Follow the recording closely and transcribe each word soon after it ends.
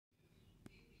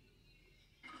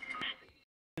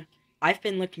I've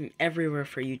been looking everywhere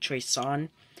for you, Trey-san,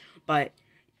 but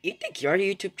you think your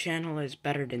YouTube channel is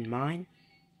better than mine?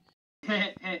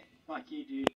 Fuck you,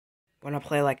 dude. Wanna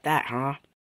play like that, huh?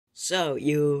 So,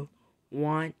 you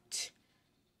want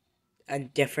a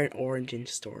different origin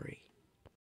story.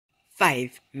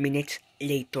 5 minutes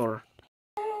later.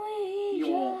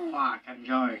 You're fucking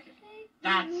joking.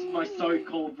 That's my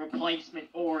so-called replacement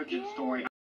origin story.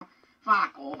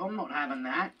 Fuck off, I'm not having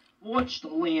that. Watch the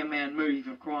Liam Man movie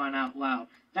for crying out loud.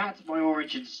 That's my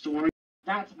origin story.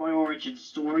 That's my origin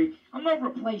story. I'm not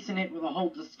replacing it with a whole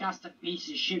disgusting piece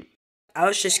of shit. I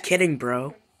was just kidding,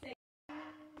 bro.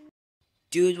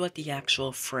 Dude, what the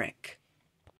actual frick?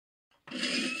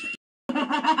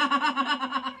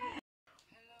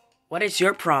 What is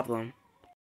your problem?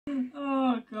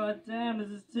 Oh, god damn, this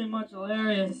is too much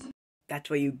hilarious. That's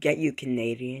what you get, you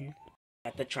Canadian. You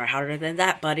have to try harder than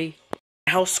that, buddy.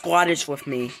 The whole squad is with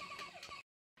me.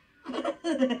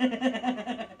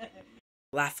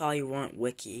 Laugh all you want,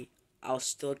 Wiki. I'll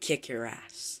still kick your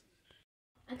ass.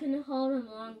 I can hold him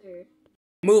longer.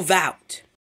 Move out!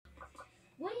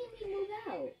 What do you mean move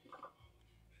out?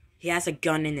 He has a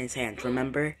gun in his hand,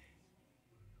 remember?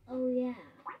 Oh yeah.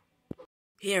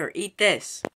 Here, eat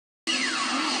this.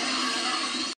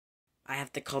 I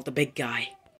have to call the big guy.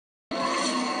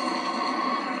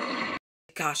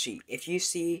 Takashi, if you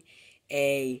see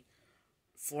a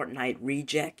Fortnite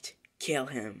reject, kill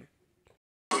him.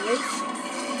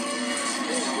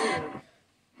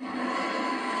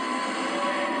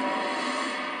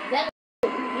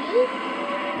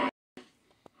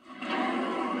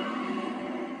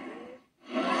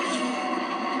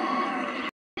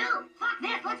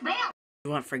 You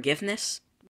want forgiveness?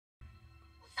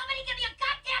 Somebody give me a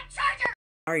goddamn charger!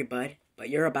 Sorry, bud, but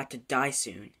you're about to die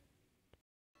soon.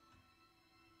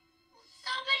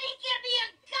 Somebody give me a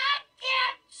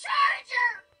goddamn charger!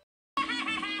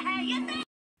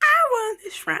 I won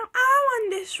this round,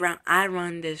 I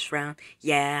won this round,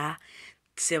 yeah.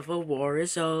 Civil War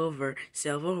is over,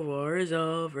 Civil War is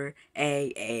over,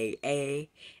 A.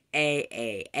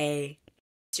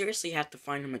 Seriously have to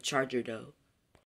find him a charger though.